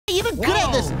even good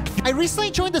at this. I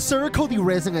recently joined the server called the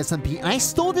RisenSMP, and I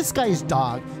stole this guy's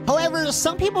dog. However,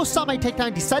 some people saw my takedown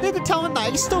and decided to tell him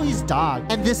that I stole his dog.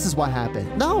 And this is what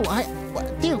happened. No,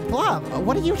 dude, Blob,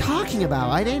 what are you talking about?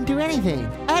 I didn't do anything.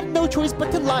 I had no choice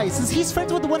but to lie, since he's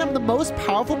friends with one of the most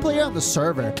powerful players on the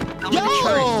server.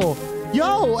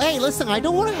 Yo, hey, listen, I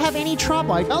don't want to have any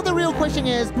trouble. Now the real question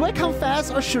is, do I come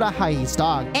fast or should I hide his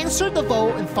dog? Answer the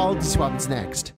vote and follow the instructions next.